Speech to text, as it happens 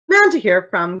to hear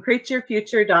from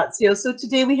createyourfuture.co. So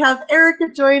today we have Erika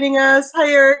joining us.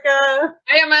 Hi, Erika.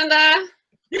 Hi, Amanda.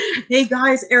 Hey,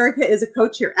 guys. Erika is a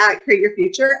coach here at Create Your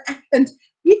Future, and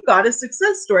we've got a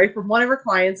success story from one of her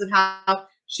clients and how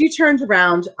she turned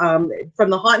around from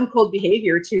the hot and cold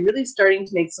behavior to really starting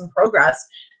to make some progress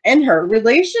in her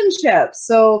relationship.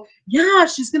 So yeah,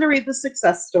 she's going to read the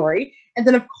success story. And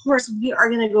then of course, we are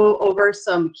going to go over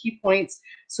some key points.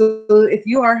 So if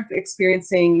you are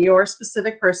experiencing your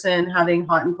specific person having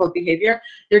hot and cold behavior,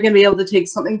 you're going to be able to take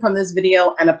something from this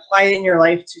video and apply it in your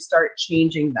life to start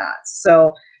changing that.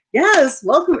 So yes,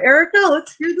 welcome, Erika.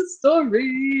 Let's hear the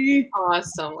story.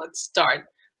 Awesome. Let's start.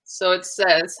 So it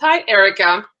says, hi,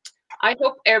 Erika. I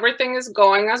hope everything is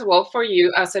going as well for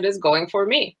you as it is going for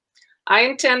me. I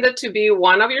intended to be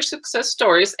one of your success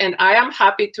stories, and I am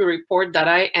happy to report that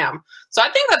I am. So I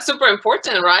think that's super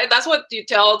important, right? That's what you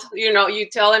tell, you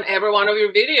tell in every one of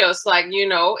your videos, like,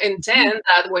 intend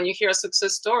that when you hear a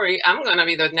success story, I'm going to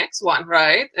be the next one,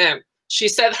 right? And she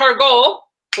set her goal,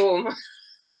 boom.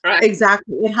 Right.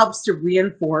 Exactly. It helps to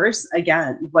reinforce,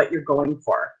 again, what you're going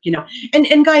for,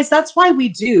 and guys, that's why we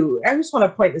do, I just want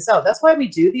to point this out. That's why we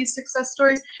do these success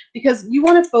stories, because you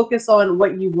want to focus on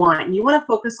what you want and you want to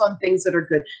focus on things that are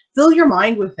good. Fill your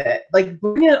mind with it, like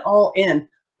bring it all in,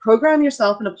 program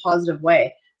yourself in a positive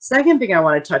way. Second thing I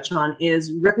want to touch on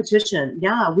is repetition.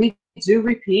 Yeah, we do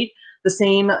repeat the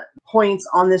same points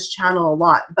on this channel a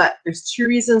lot, but there's two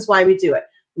reasons why we do it.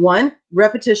 One,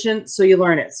 repetition, so you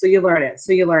learn it, so you learn it,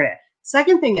 so you learn it.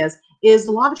 Second thing is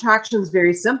the law of attraction is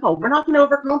very simple. We're not going to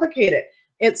overcomplicate it.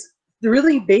 It's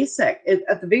really basic.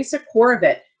 At the basic core of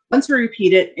it, once we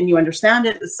repeat it and you understand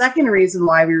it, the second reason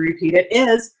why we repeat it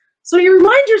is so you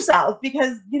remind yourself,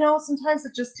 because, sometimes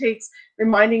it just takes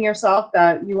reminding yourself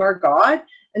that you are God,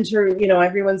 and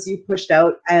everyone's you pushed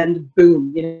out and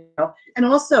boom, And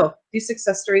also, these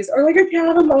success stories are like a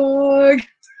catalog.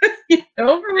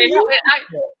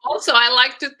 I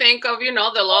like to think of,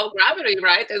 the law of gravity,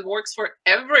 right? It works for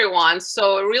everyone.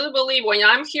 So I really believe when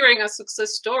I'm hearing a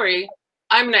success story,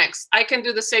 I'm next. I can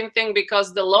do the same thing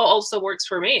because the law also works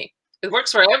for me. It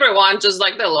works for everyone, just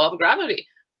like the law of gravity,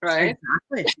 right?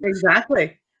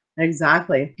 Exactly.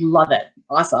 Love it.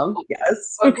 Awesome.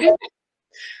 Yes.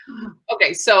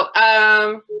 Okay. So,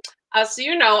 as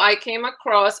you know, I came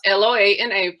across LOA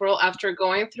in April after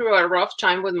going through a rough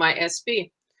time with my SP.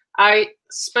 I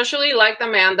especially liked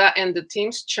Amanda and the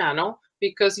team's channel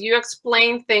because you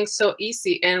explain things so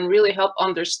easy and really help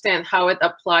understand how it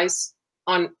applies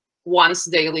on one's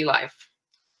daily life.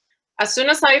 As soon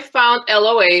as I found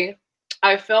LOA,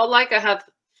 I felt like I had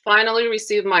finally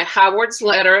received my Howard's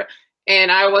letter,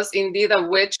 and I was indeed a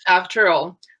witch after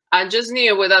all. I just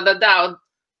knew without a doubt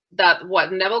that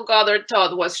what Neville Goddard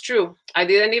taught was true. I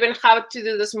didn't even have to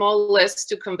do the small list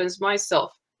to convince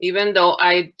myself, even though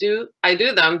I do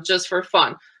them just for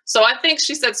fun. So I think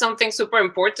she said something super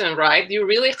important, right? You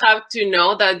really have to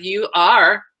know that you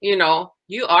are,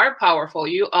 you are powerful.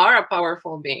 You are a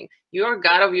powerful being. You are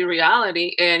God of your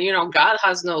reality, and, God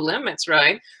has no limits,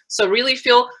 right? So really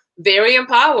feel very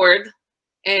empowered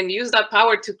and use that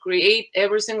power to create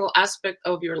every single aspect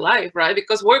of your life, right?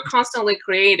 Because we're constantly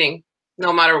creating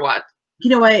no matter what.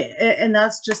 And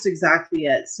that's just exactly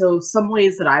it. So some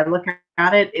ways that I look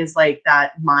at it is like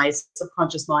that my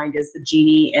subconscious mind is the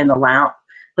genie in the lamp,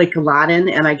 like Aladdin,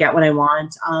 and I get what I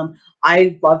want.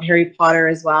 I love Harry Potter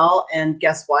as well. And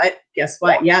guess what?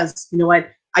 Yes, you know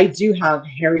what? I do have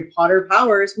Harry Potter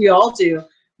powers. We all do.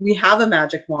 We have a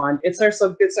magic wand. It's our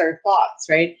thoughts,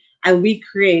 right? And we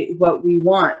create what we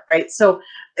want, right? So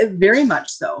very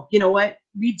much so. You know what?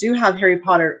 We do have Harry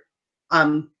Potter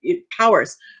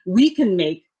powers. We can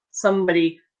make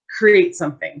somebody create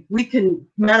something. We can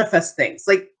manifest things.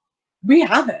 Like, we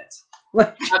have it.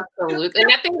 Absolutely.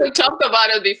 And I think we talked about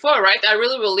it before, right? I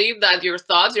really believe that your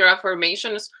thoughts, your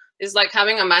affirmations is like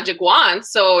having a magic wand.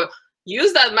 So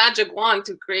use that magic wand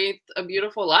to create a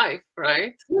beautiful life,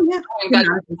 right? Yeah.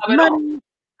 Money,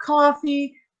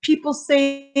 coffee, people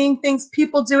saying things,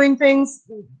 people doing things,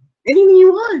 anything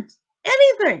you want,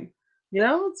 anything.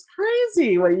 It's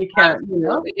crazy what you can.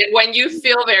 And when you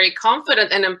feel very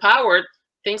confident and empowered,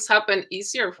 things happen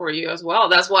easier for you as well.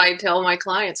 That's why I tell my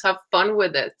clients, have fun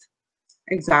with it.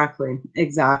 Exactly.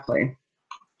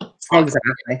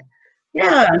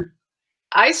 Yeah.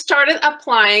 I started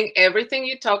applying everything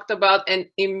you talked about and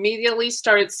immediately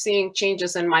started seeing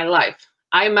changes in my life.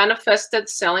 I manifested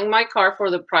selling my car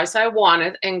for the price I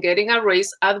wanted and getting a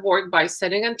raise at work by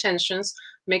setting intentions,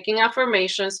 making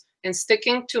affirmations, and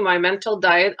sticking to my mental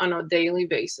diet on a daily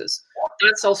basis.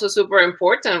 That's also super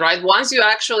important, right? Once you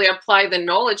actually apply the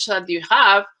knowledge that you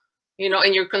have,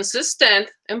 and you're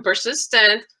consistent and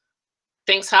persistent,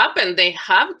 things happen. They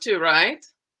have to, right?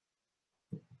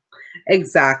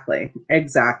 Exactly.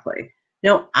 Exactly.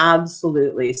 No,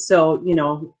 absolutely. So,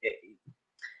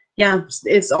 yeah,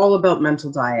 it's all about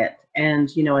mental diet. And,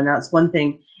 and that's one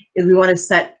thing is we want to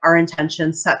set our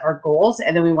intentions, set our goals,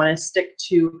 and then we want to stick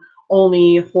to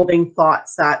only holding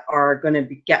thoughts that are going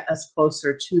to get us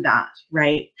closer to that,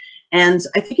 right? And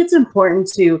I think it's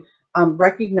important to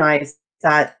recognize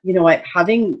that,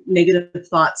 having negative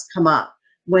thoughts come up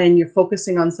when you're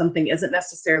focusing on something isn't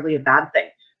necessarily a bad thing.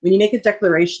 When you make a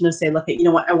declaration to say, look, you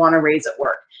know what, I want to raise at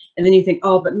work. And then you think,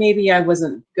 oh, but maybe I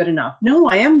wasn't good enough. No,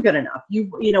 I am good enough.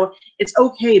 It's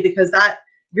okay, because that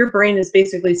your brain is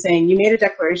basically saying you made a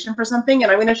declaration for something,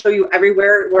 and I'm going to show you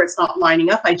everywhere where it's not lining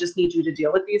up. I just need you to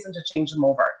deal with these and to change them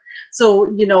over. So,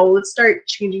 let's start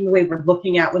changing the way we're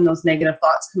looking at when those negative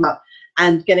thoughts come up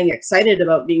and getting excited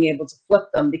about being able to flip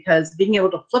them, because being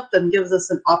able to flip them gives us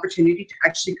an opportunity to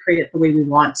actually create it the way we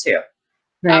want to.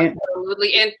 Right.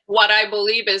 Absolutely. And what I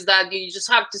believe is that you just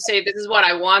have to say, this is what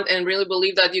I want, and really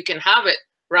believe that you can have it,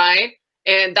 right?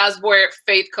 And that's where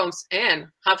faith comes in.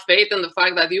 Have faith in the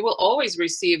fact that you will always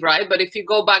receive, right? But if you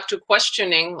go back to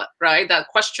questioning, right, that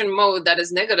question mode that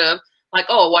is negative, like,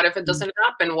 oh, what if it doesn't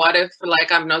happen? What if,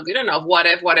 like, I'm not good enough? What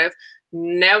if?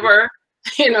 Never,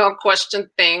 question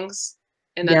things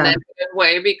in a negative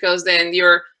way, because then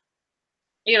you're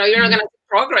not going to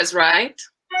progress, right?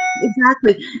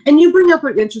 Exactly. And you bring up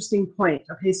an interesting point.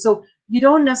 Okay, so you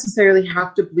don't necessarily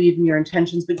have to believe in your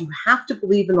intentions, but you have to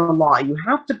believe in the law. You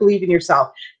have to believe in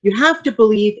yourself. You have to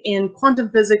believe in quantum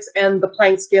physics and the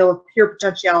Planck scale of pure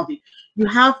potentiality. You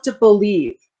have to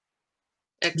believe.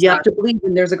 Exactly. You have to believe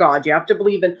in there's a God. You have to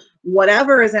believe in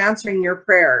whatever is answering your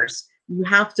prayers. You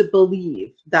have to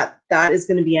believe that that is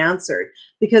going to be answered.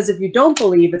 Because if you don't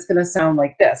believe, it's going to sound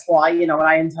like this. Well, I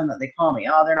intend that they call me.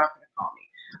 Oh, they're not going to call me.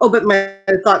 Oh, but my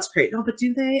thoughts create. No, but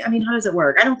do they? I mean, how does it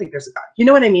work? I don't think there's a God. You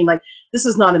know what I mean? Like, this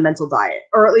is not a mental diet,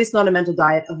 or at least not a mental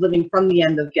diet of living from the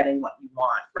end of getting what you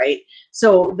want, right?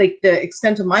 So, like, the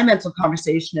extent of my mental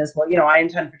conversation is, well, I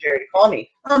intend for Gerry to call me.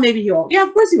 Oh, maybe he won't. Yeah,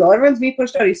 of course he will. Everyone's being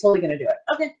pushed out. He's totally going to do it.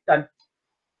 Okay, done.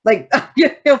 Like,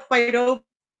 he'll fight over,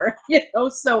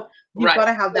 so you've got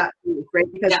to have that belief, right?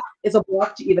 Because it's a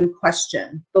block to even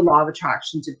question the law of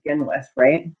attraction to begin with,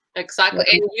 right? Exactly.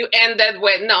 And you ended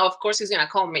with, no, of course he's going to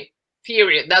call me,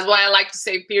 period. That's why I like to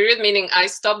say period, meaning I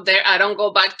stop there. I don't go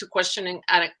back to questioning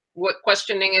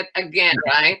it again,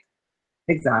 right?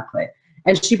 Exactly.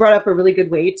 And she brought up a really good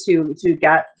way to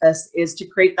get this is to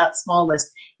create that small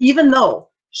list. Even though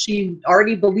she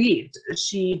already believed,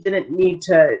 she didn't need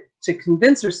to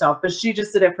convince herself, but she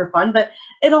just did it for fun. But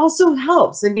it also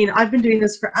helps. I mean, I've been doing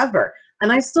this forever.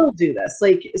 And I still do this.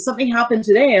 Like, something happened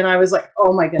today, and I was like,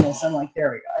 "Oh my goodness!" I'm like, "There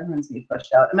we go. Everyone's being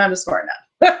pushed out." Amanda scoring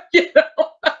that.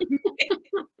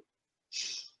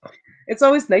 It's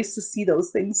always nice to see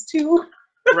those things too.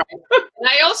 Right. And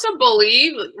I also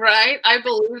believe, right? I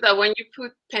believe that when you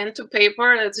put pen to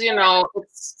paper,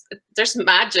 there's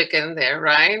magic in there,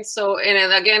 right? So, and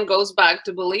it again goes back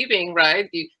to believing, right?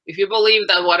 If you believe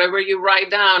that whatever you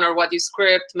write down or what you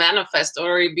script manifests,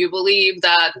 or if you believe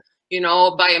that,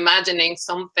 by imagining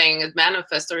something it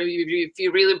manifests, or if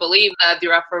you really believe that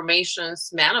your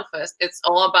affirmations manifest, it's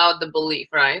all about the belief,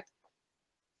 right?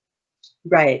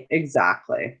 Right.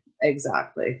 Exactly.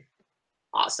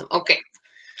 Awesome. Okay.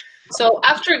 So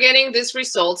after getting these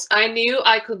results, I knew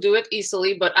I could do it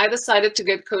easily, but I decided to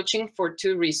get coaching for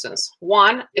 2 reasons.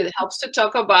 One, it helps to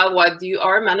talk about what you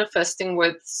are manifesting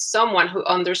with someone who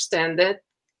understands it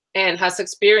and has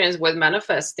experience with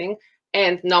manifesting.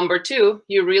 And number 2,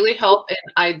 you really help in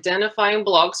identifying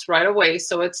blocks right away.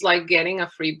 So it's like getting a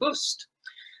free boost.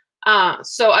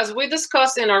 So as we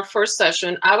discussed in our first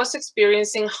session, I was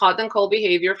experiencing hot and cold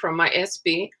behavior from my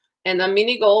SB. And the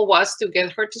mini goal was to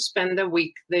get her to spend the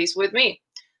weekdays with me.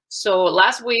 So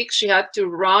last week, she had to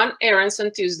run errands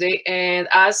on Tuesday and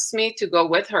asked me to go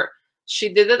with her.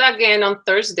 She did it again on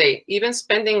Thursday, even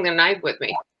spending the night with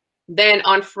me. Then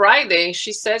on Friday,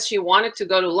 she said she wanted to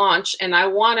go to lunch, and I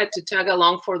wanted to tag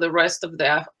along for the rest of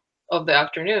the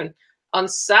afternoon. On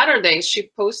Saturday,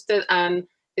 she posted an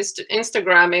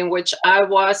Instagram in which I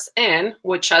was in,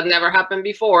 which had never happened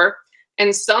before.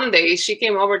 And Sunday, she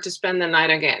came over to spend the night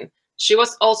again. She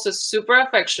was also super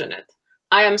affectionate.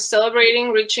 I am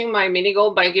celebrating reaching my mini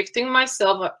goal by gifting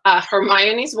myself a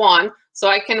Hermione's wand so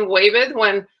I can wave it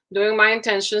when doing my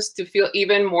intentions to feel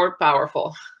even more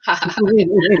powerful. Thanks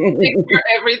for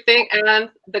everything and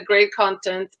the great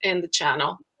content in the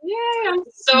channel. Yeah, I'm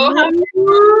so happy.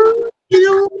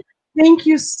 Thank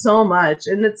you so much.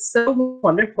 And it's so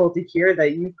wonderful to hear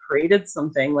that you created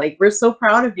something. Like, we're so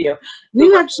proud of you. We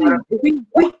Super actually, proud of you.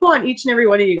 we want each and every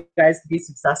one of you guys to be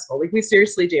successful. Like, we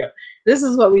seriously do. This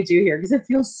is what we do here because it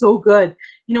feels so good.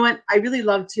 You know what? I really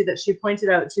love too that she pointed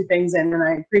out two things, and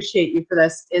I appreciate you for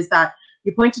this, is that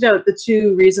you pointed out the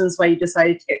two reasons why you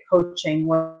decided to get coaching.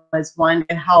 Was one,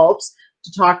 it helps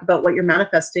to talk about what you're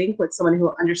manifesting with someone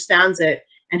who understands it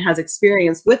and has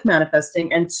experience with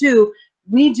manifesting. And two,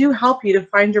 we do help you to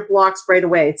find your blocks right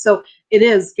away. So it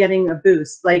is getting a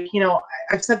boost. Like, you know,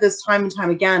 I've said this time and time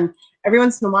again, every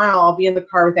once in a while, I'll be in the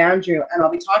car with Andrew and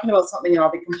I'll be talking about something and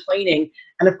I'll be complaining.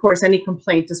 And of course, any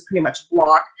complaint is pretty much a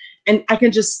block. And I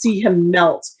can just see him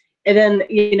melt. And then,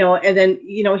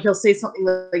 he'll say something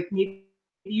like, maybe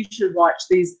you should watch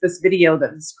this video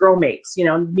that this girl makes,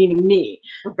 meaning me,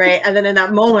 right? And then in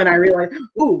that moment, I realize,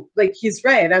 ooh, like, he's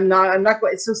right. I'm not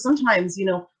going. So sometimes,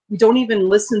 we don't even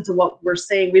listen to what we're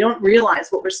saying. We don't realize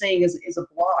what we're saying is a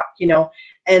block,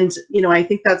 and, I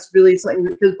think that's really something,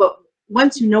 because, but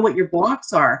once you know what your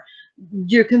blocks are,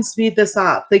 you can speed this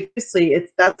up. Like, basically,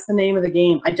 that's the name of the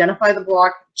game. Identify the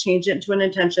block, change it into an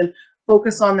intention,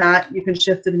 focus on that. You can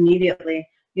shift it immediately,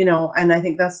 and I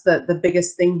think that's the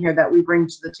biggest thing here that we bring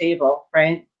to the table,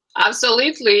 right?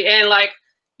 Absolutely. And like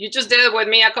you just did it with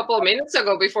me a couple of minutes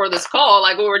ago before this call.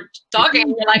 Like we were talking,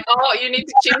 you're like, oh, you need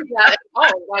to change that. Oh,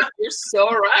 like you're so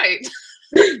right.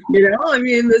 I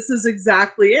mean, this is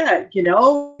exactly it,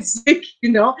 it's like,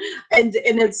 and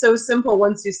it's so simple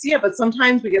once you see it, but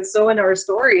sometimes we get so into our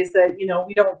stories that,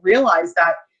 we don't realize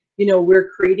that, we're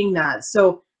creating that.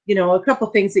 So, a couple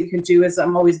things that you can do is,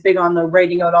 I'm always big on the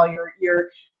writing out all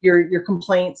your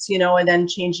complaints, and then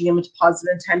changing them into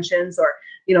positive intentions, or,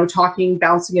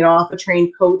 bouncing it off a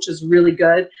trained coach is really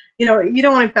good. You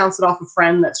don't want to bounce it off a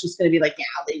friend that's just going to be like,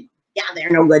 they're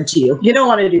no good to you. You don't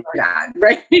want to do that,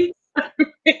 right?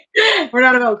 We're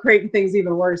not about creating things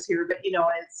even worse here, but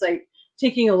it's like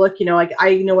taking a look, like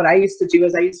what I used to do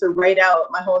is I used to write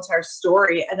out my whole entire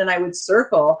story, and then I would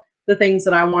circle the things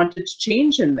that I wanted to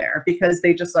change in there, because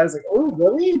I was like, oh,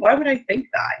 really? Why would I think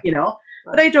that?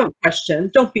 But I don't question,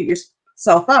 don't beat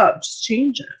yourself up, just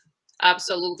change it.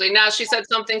 Absolutely. Now, she said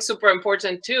something super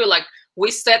important too. Like, we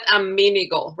set a mini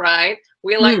goal, right?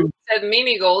 We set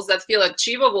mini goals that feel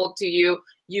achievable to you.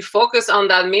 You focus on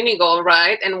that mini goal,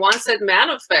 right? And once it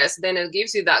manifests, then it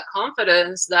gives you that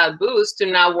confidence, that boost to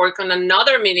now work on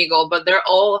another mini goal. But they're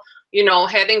all,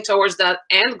 heading towards that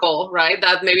end goal, right?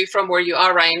 That maybe from where you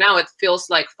are right now, it feels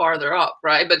like farther up,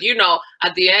 right? But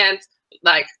at the end,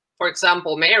 like, for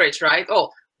example, marriage, right?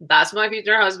 Oh, that's my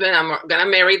future husband. I'm gonna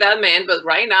marry that man. But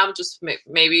right now, I'm just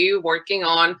maybe working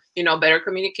on, better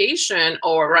communication,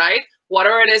 or right,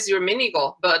 whatever it is, your mini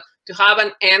goal. But to have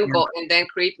an end goal and then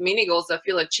create mini goals that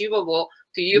feel achievable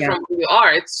to you from who you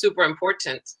are, it's super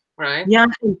important, right? Yeah,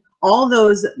 and all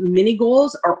those mini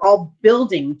goals are all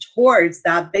building towards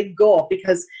that big goal,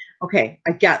 because, okay,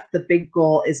 I get the big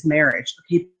goal is marriage.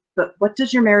 Okay, but what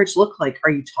does your marriage look like?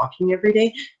 Are you talking every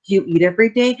day? Do you eat every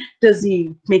day? Does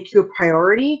he make you a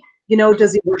priority?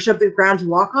 Does he worship the ground you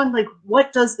walk on? Like,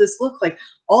 what does this look like?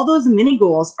 All those mini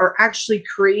goals are actually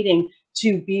creating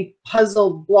to be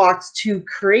puzzle blocks to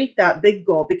create that big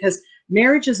goal, because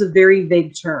marriage is a very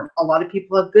vague term. A lot of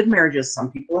people have good marriages.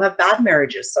 Some people have bad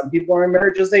marriages. Some people are in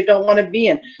marriages they don't want to be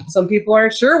in. Some people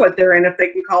aren't sure what they're in, if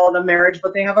they can call it a marriage,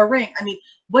 but they have a ring. I mean,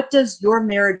 what does your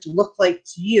marriage look like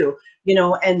to you?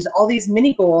 And all these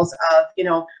mini goals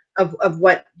of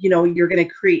what, you're going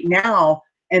to create now,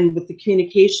 and with the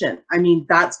communication. I mean,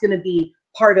 that's going to be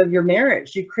part of your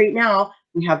marriage. You create now,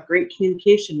 we have great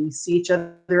communication. We see each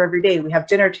other every day. We have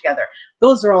dinner together.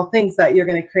 Those are all things that you're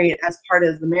going to create as part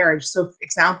of the marriage. So, for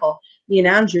example, me and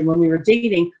Andrew, when we were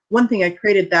dating, one thing I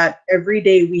created, that every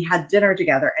day we had dinner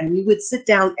together, and we would sit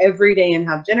down every day and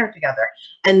have dinner together.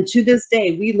 And to this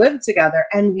day, we live together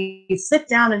and we sit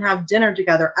down and have dinner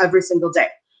together every single day,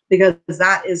 because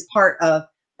that was part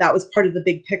of the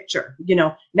big picture.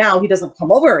 Now he doesn't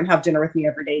come over and have dinner with me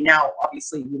every day. Now,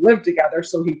 obviously, we live together,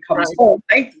 so he comes home.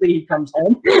 Thankfully, he comes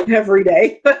home every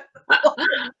day. But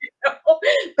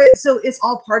so it's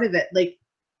all part of it. Like,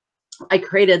 I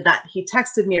created that he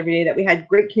texted me every day, that we had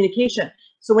great communication.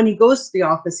 So when he goes to the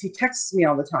office, he texts me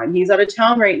all the time. He's out of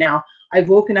town right now. I've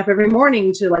woken up every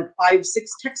morning to like 5,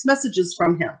 6 text messages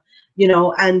from him.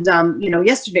 And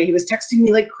yesterday he was texting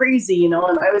me like crazy, and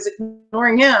I was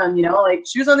ignoring him, like,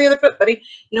 shoes on the other foot, buddy,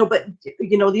 but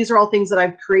these are all things that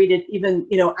I've created, even,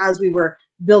 as we were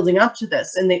building up to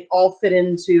this, and they all fit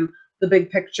into the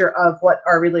big picture of what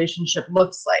our relationship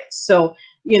looks like. So,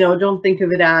 don't think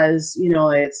of it as,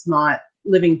 it's not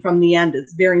living from the end.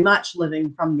 It's very much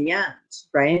living from the end,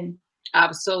 right?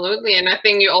 Absolutely. And I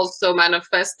think you also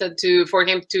manifested for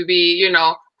him to be,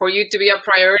 for you to be a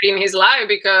priority in his life,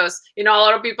 because, a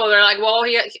lot of people are like, well,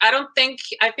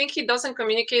 I think he doesn't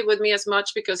communicate with me as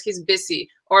much because he's busy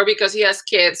or because he has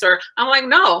kids, or I'm like,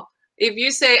 no. If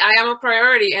you say I am a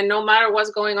priority and no matter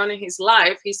what's going on in his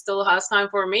life, he still has time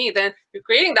for me, then you're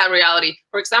creating that reality.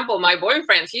 For example, my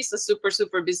boyfriend, he's a super,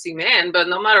 super busy man, but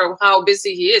no matter how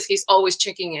busy he is, he's always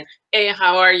checking in. Hey,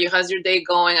 how are you? How's your day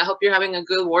going? I hope you're having a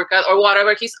good workout or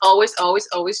whatever. He's always, always,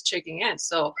 always checking in.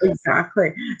 So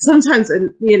exactly. Sometimes,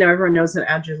 and everyone knows that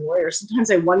Andrew's a lawyer. Sometimes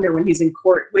I wonder when he's in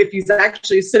court if he's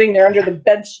actually sitting there under the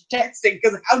bench texting,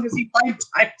 because how does he find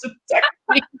time to text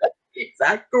me?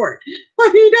 Exact court,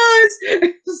 but he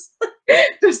does.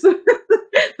 Just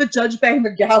the judge banged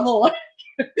the gavel.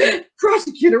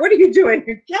 Prosecutor, what are you doing?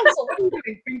 Counsel, what are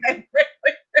you doing?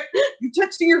 You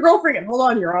texting your girlfriend? Hold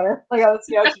on, Your Honor. I gotta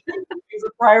see how she's a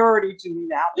priority to me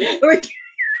now.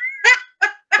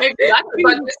 Exactly,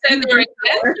 but you said your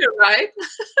intention, right?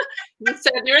 You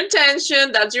said your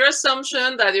intention, that's your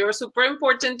assumption, that you're super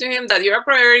important to him, that you're a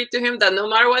priority to him, that no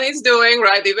matter what he's doing,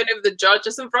 right, even if the judge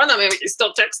is in front of him, he's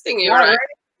still texting you, right?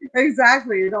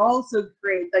 Exactly. It also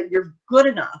creates that you're good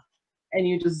enough and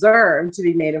you deserve to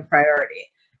be made a priority.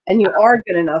 And you are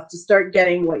good enough to start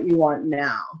getting what you want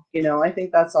now. I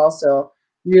think that's also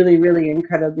really, really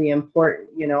incredibly important,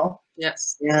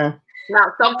 Yes. Yeah.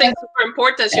 Now, something super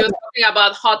important, she was talking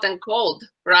about hot and cold,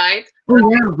 right?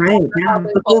 Oh, yeah, right. Yeah. Hot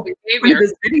and cold behavior.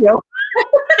 This video.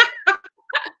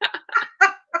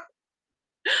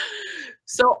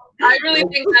 So I really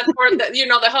think that for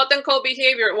the hot and cold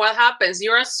behavior, what happens?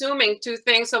 You're assuming two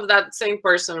things of that same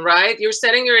person, right? You're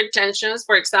setting your intentions.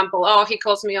 For example, oh, he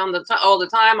calls me all the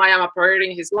time. I am a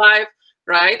priority in his life,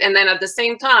 right? And then at the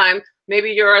same time,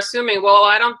 maybe you're assuming, well,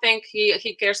 I don't think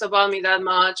he cares about me that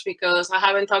much because I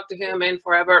haven't talked to him in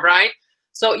forever, right?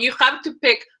 So you have to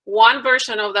pick one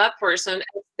version of that person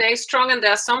and stay strong in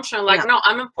the assumption, like, no,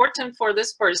 I'm important for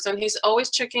this person. He's always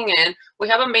checking in. We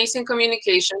have amazing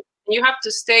communication. You have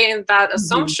to stay in that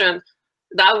assumption.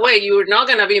 That way, you're not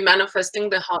going to be manifesting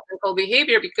the hot and cold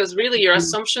behavior, because really your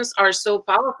assumptions are so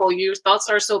powerful. Your thoughts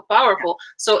are so powerful.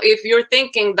 So if you're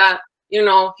thinking that,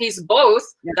 he's both,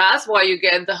 that's why you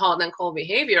get the hot and cold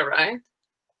behavior, right?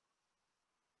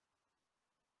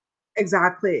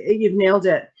 Exactly. You've nailed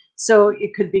it. So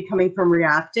it could be coming from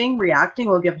reacting. Reacting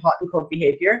will give hot and cold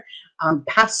behavior.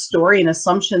 Past story and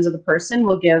assumptions of the person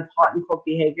will give hot and cold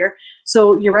behavior.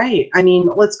 So you're right. I mean,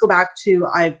 let's go back to,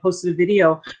 I posted a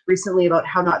video recently about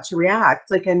how not to react.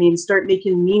 Start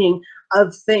making meaning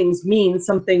of things mean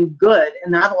something good,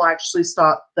 and that'll actually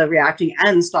stop the reacting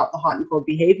and stop the hot and cold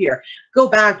behavior. Go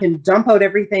back and dump out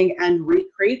everything and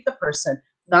recreate the person.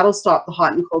 That'll stop the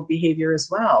hot and cold behavior as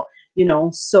well.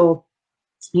 So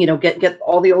get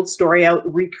all the old story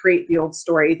out, recreate the old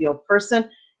story, the old person.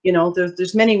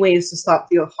 There's many ways to stop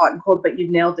the hot and cold, but you've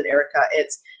nailed it, Erika.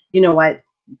 It's,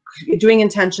 doing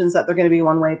intentions that they're going to be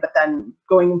one way, but then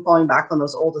going and falling back on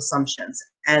those old assumptions.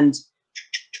 And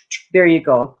there you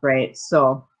go, right?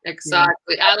 So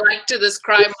exactly. I like to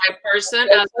describe my person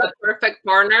as the perfect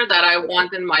partner that I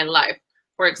want in my life.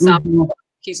 For example,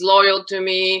 he's loyal to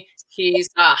me. He's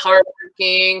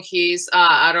hardworking. He's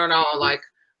I don't know, like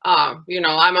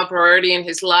I'm a priority in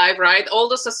his life, right? All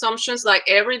those assumptions, like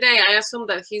every day I assume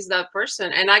that he's that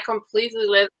person, and I completely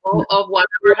let go of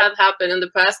whatever had happened in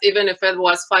the past, even if it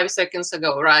was 5 seconds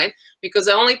ago, right? Because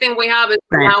the only thing we have is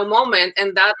the now moment,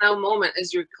 and that now moment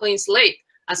is your clean slate.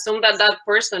 Assume that that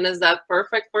person is that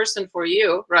perfect person for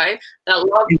you, right? That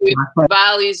loves you,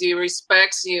 values you,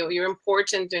 respects you, you're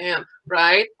important to him,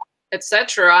 right?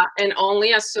 Etc. And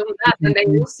only assume that. And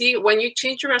then you see, when you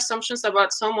change your assumptions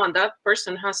about someone, that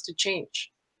person has to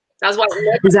change. That's why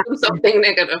you assume something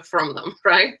negative from them,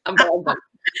 right? About them.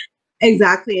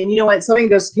 Exactly. And you know what? Something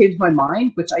just came to my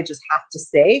mind, which I just have to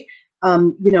say,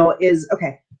 is,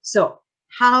 okay, so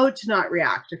how to not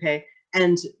react, okay?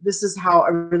 And this is how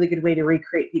a really good way to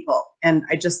recreate people. And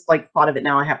I just thought of it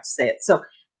now, I have to say it. So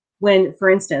when, for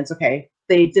instance, okay,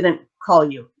 they didn't call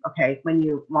you, okay, when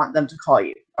you want them to call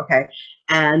you, okay,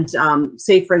 and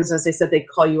say, for instance, they said they'd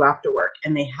call you after work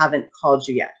and they haven't called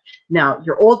you yet. Now,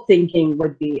 your old thinking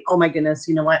would be, oh my goodness,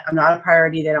 you know what, I'm not a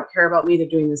priority, they don't care about me, they're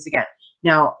doing this again.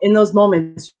 Now, in those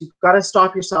moments, you've got to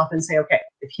stop yourself and say, okay,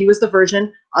 if he was the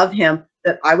version of him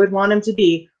that I would want him to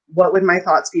be, what would my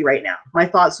thoughts be right now? My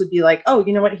thoughts would be like, oh,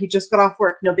 you know what, he just got off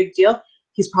work, no big deal.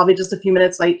 He's probably just a few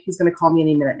minutes late. He's going to call me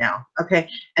any minute now. Okay.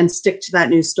 And stick to that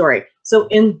news story. So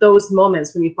in those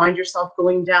moments, when you find yourself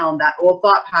going down that old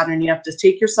thought pattern, you have to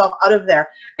take yourself out of there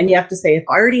and you have to say, if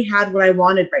I already had what I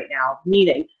wanted right now,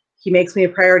 meaning He makes me a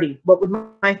priority. What would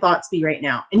my thoughts be right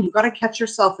now? And you've got to catch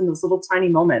yourself in those little tiny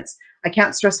moments. I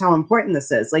can't stress how important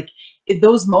this is. Like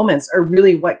those moments are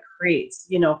really what creates,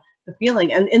 you know, the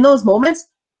feeling. And in those moments,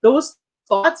 those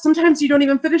thoughts, sometimes you don't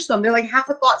even finish them. They're like half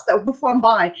the thoughts that woof on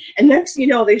by. And next thing you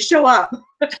know, they show up.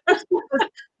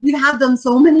 You have them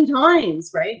so many times,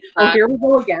 right? Oh, here we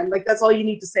go again. Like that's all you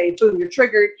need to say. Boom, you're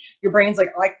triggered. Your brain's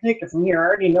like, oh, I can take it from here. I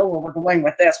already know where we're going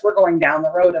with this. We're going down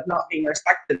the road of not being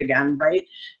respected again, right?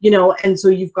 You know, and so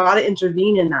you've got to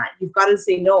intervene in that. You've got to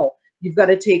say no. You've got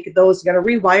to take those, you got to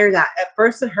rewire that. At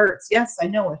first it hurts. Yes, I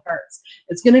know it hurts.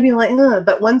 It's going to be like,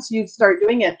 but once you start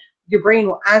doing it, your brain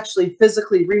will actually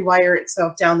physically rewire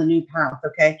itself down the new path,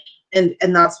 okay? And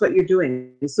that's what you're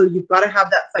doing. So you've got to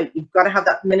have that fight. You've got to have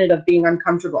that minute of being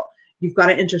uncomfortable. You've got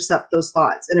to intercept those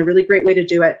thoughts. And a really great way to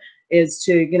do it is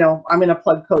to, you know, I'm going to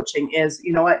plug coaching is,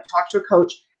 you know what, talk to a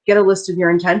coach, get a list of your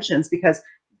intentions, because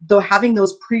though having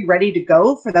those pre-ready to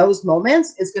go for those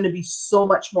moments is going to be so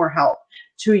much more help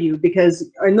to you, because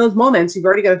in those moments, you've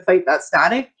already got to fight that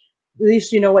static. At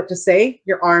least you know what to say.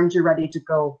 You're armed, you're ready to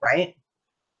go, right?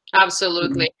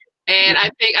 Absolutely. And I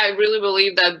think I really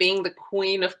believe that being the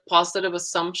queen of positive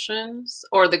assumptions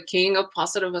or the king of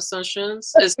positive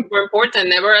assumptions is super important.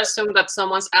 Never assume that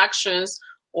someone's actions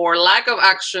or lack of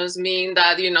actions mean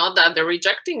that, you know, that they're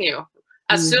rejecting you.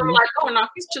 Assume like, oh no,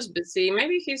 he's just busy.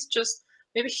 Maybe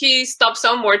he stopped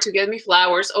somewhere to get me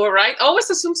flowers. All right. Always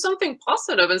assume something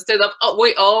positive instead of, oh,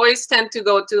 we always tend to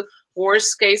go to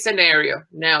worst case scenario.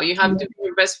 No, you have to be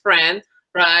your best friend,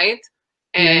 right?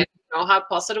 And you know, have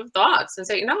positive thoughts and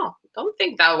say, no, don't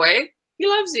think that way. He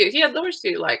loves you. He adores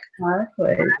you. Like,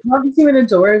 exactly. Loves you and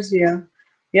adores you.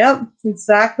 Yep,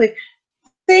 exactly.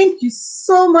 Thank you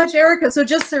so much, Erika. So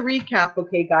just to recap,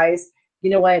 okay, guys, you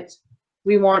know what?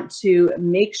 We want to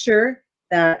make sure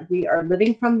that we are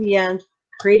living from the end,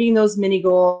 creating those mini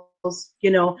goals.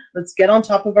 You know, let's get on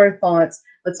top of our thoughts.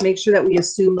 Let's make sure that we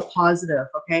assume the positive,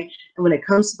 okay? And when it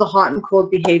comes to the hot and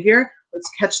cold behavior, let's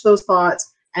catch those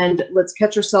thoughts and let's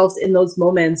catch ourselves in those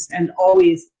moments and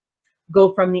always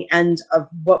go from the end of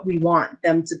what we want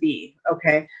them to be,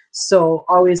 okay? So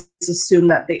always assume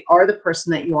that they are the person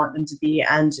that you want them to be,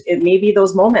 and it may be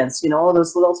those moments, you know,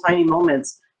 those little tiny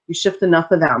moments. You shift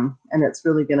enough of them and it's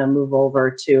really going to move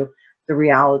over to the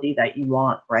reality that you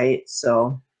want, right?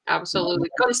 So absolutely.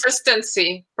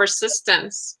 Consistency,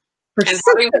 persistence, and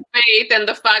having faith and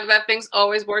the fact that things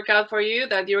always work out for you,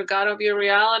 that you're God of your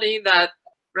reality, that,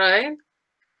 right?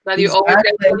 That you always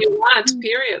get what you want,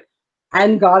 period.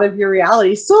 And God of your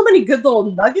reality. So many good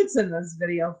little nuggets in this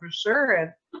video for sure.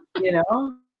 And, you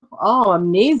know, oh,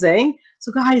 amazing.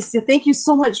 So guys, thank you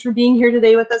so much for being here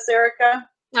today with us, Erika.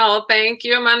 Oh, thank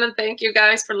you, Amanda. Thank you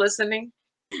guys for listening.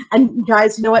 And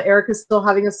guys, you know what? Erika's still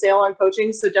having a sale on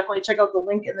coaching, so definitely check out the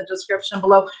link in the description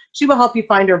below. She will help you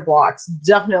find her blocks.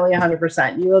 Definitely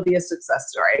 100%. You will be a success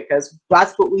story, because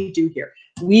that's what we do here.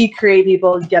 We create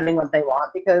people getting what they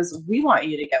want because we want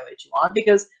you to get what you want,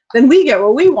 because then we get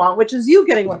what we want, which is you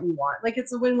getting what you want. Like,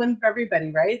 it's a win-win for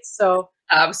everybody, right? So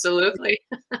absolutely.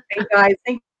 Hey guys,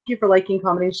 thank you for liking,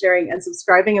 commenting, sharing, and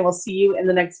subscribing, and we'll see you in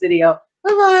the next video.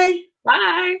 Bye-bye.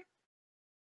 Bye.